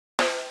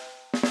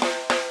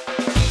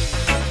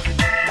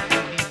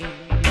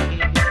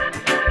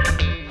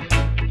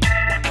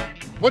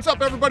What's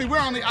up, everybody? We're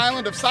on the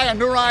island of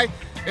Sayunurai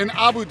in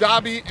Abu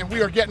Dhabi, and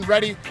we are getting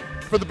ready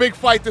for the big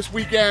fight this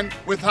weekend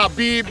with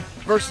Khabib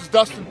versus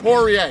Dustin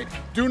Poirier.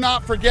 Do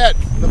not forget,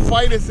 the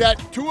fight is at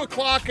 2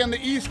 o'clock on the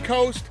East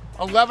Coast,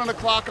 11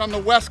 o'clock on the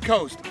West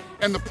Coast,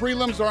 and the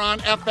prelims are on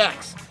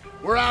FX.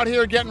 We're out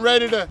here getting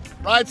ready to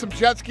ride some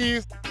jet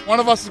skis. One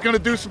of us is gonna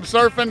do some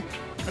surfing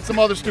and some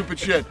other stupid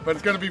shit, but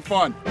it's gonna be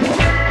fun.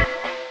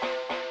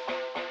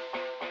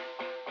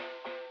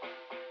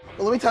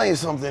 Well, let me tell you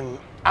something.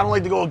 I don't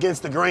like to go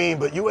against the grain,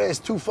 but you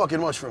asked too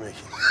fucking much for me.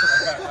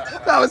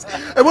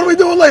 And what are we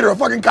doing later? A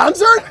fucking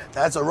concert?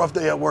 That's a rough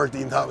day at work,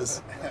 Dean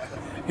Thomas.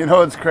 You know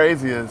what's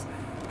crazy is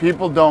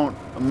people don't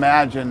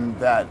imagine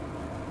that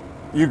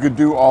you could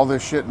do all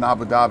this shit in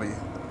Abu Dhabi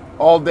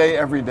all day,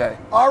 every day.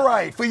 All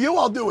right, for you,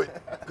 I'll do it,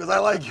 because I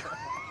like you.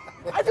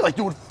 I feel like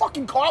doing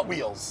fucking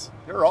cartwheels.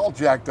 You're all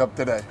jacked up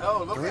today.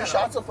 Oh, look 3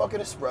 shots of fucking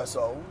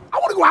espresso. I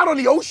want to go out on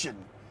the ocean.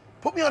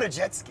 Put me on a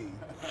jet ski.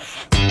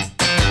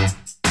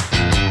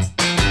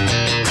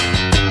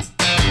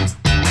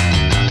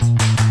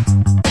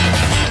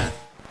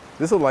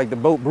 This is like the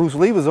boat Bruce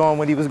Lee was on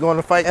when he was going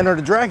to fight Enter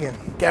the Dragon.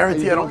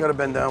 Guarantee I don't gotta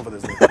bend down for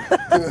this.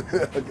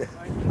 Okay.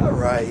 All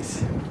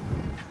right.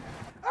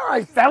 All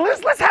right,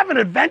 fellas, let's have an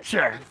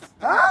adventure.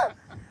 Huh?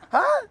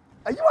 Huh?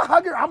 Are you a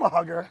hugger? I'm a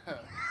hugger.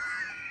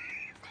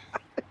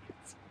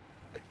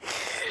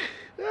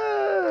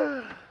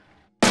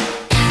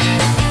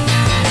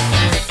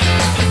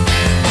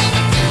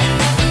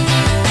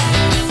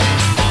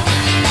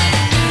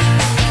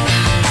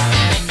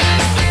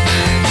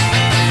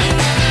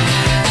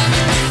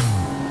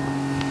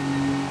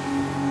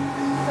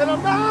 And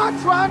I'm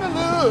not trying to lose.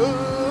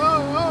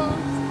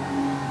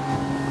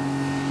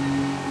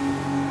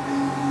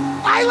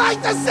 I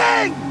like to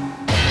sing.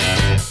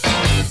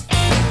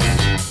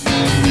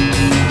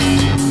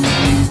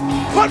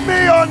 Put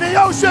me on the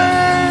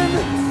ocean.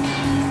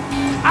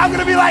 I'm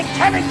gonna be like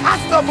Kevin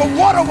Costner from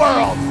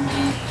Waterworld.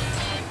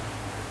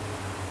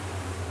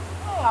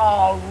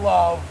 Oh,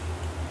 love.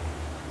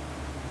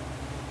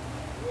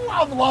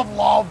 Love, love,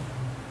 love.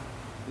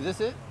 Is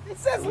this it? It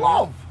says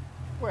love.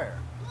 Where?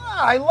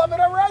 I love it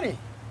already.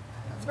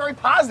 It's very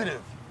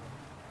positive.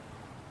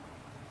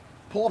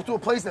 Pull up to a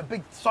place, that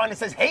big sign that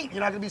says hate, you're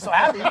not gonna be so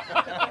happy.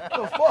 What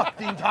the fuck,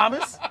 Dean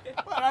Thomas?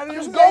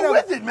 Just go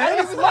with it, man.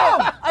 It's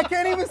love. I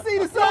can't even see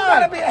the sign. You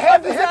gotta be a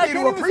half a hippie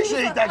to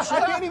appreciate that shit.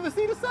 I can't even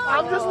see the sign.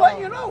 I'm just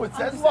letting you know, it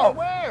says love.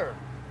 Where?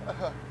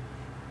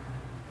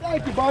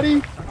 Thank you,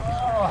 buddy.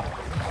 God,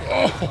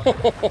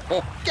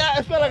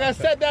 I felt like I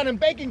sat down in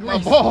bacon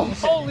grease.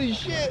 Holy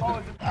shit.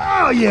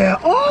 Oh, yeah.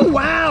 Oh,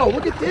 wow.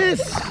 Look at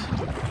this.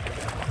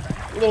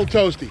 A little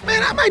toasty.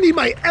 Man, I might need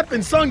my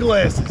effing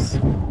sunglasses.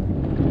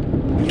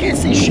 You can't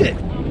see shit.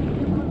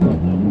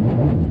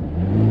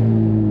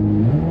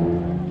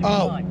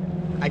 Oh,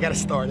 I gotta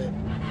start it.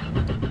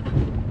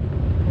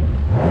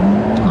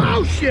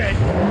 Oh, shit.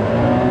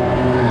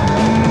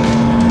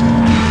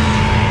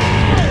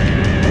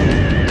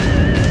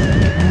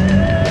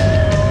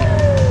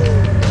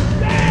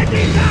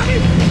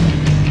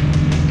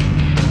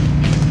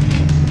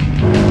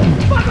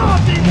 Fuck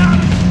off, Dean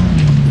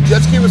Thomas.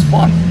 Jet ski was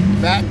fun.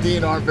 Matt and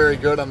Dean aren't very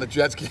good on the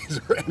jet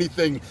skis or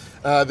anything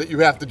that you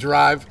have to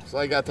drive, so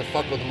I got to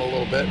fuck with them a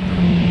little bit.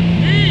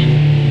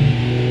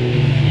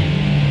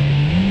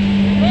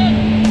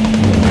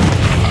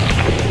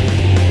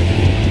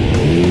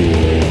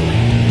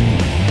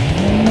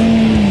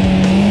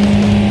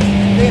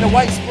 Made a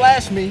white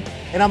splash me,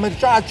 and I'm gonna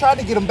try. I tried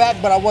to get him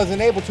back, but I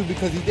wasn't able to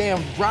because he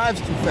damn drives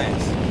too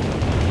fast.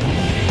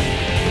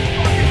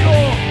 Fucking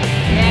cool.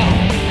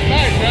 Yeah.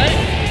 Nice,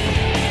 right?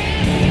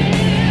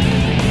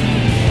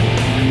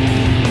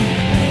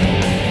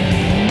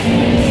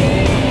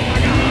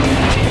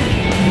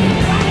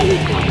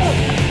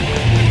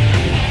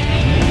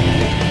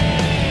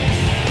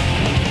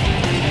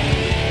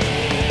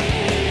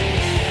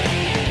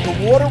 The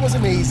water was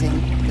amazing.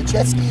 The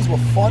jet skis were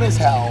fun as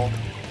hell.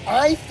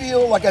 I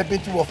feel like I've been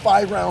through a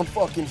 5-round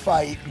fucking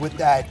fight with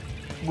that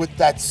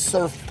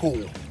surf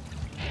pool.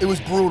 It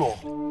was brutal.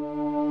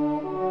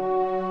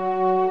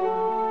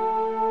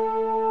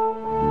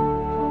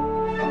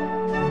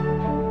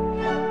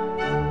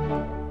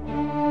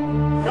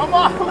 Come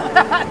on,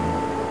 Matt.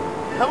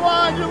 Come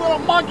on, you little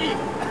monkey.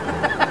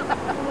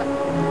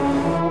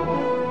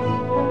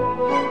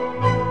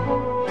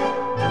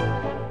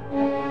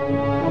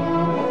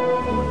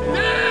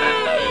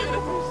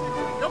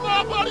 Come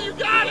on, buddy, you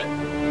got it.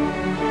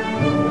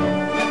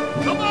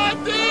 Come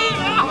on, Dean.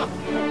 Oh.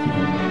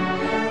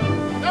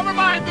 Never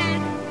mind,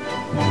 Dean.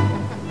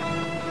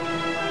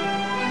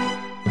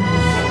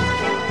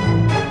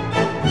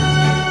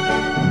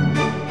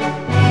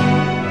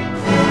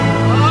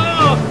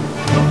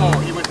 Oh,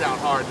 he went down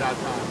hard that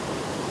time.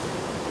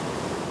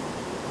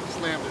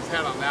 Slammed his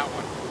head on that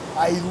one.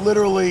 I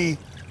literally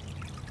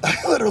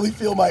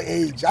feel my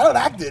age. I don't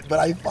act it, but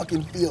I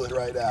fucking feel it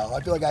right now.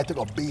 I feel like I took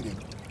a beating.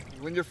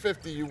 When you're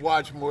 50, you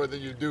watch more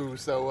than you do,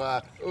 so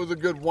it was a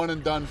good one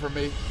and done for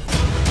me.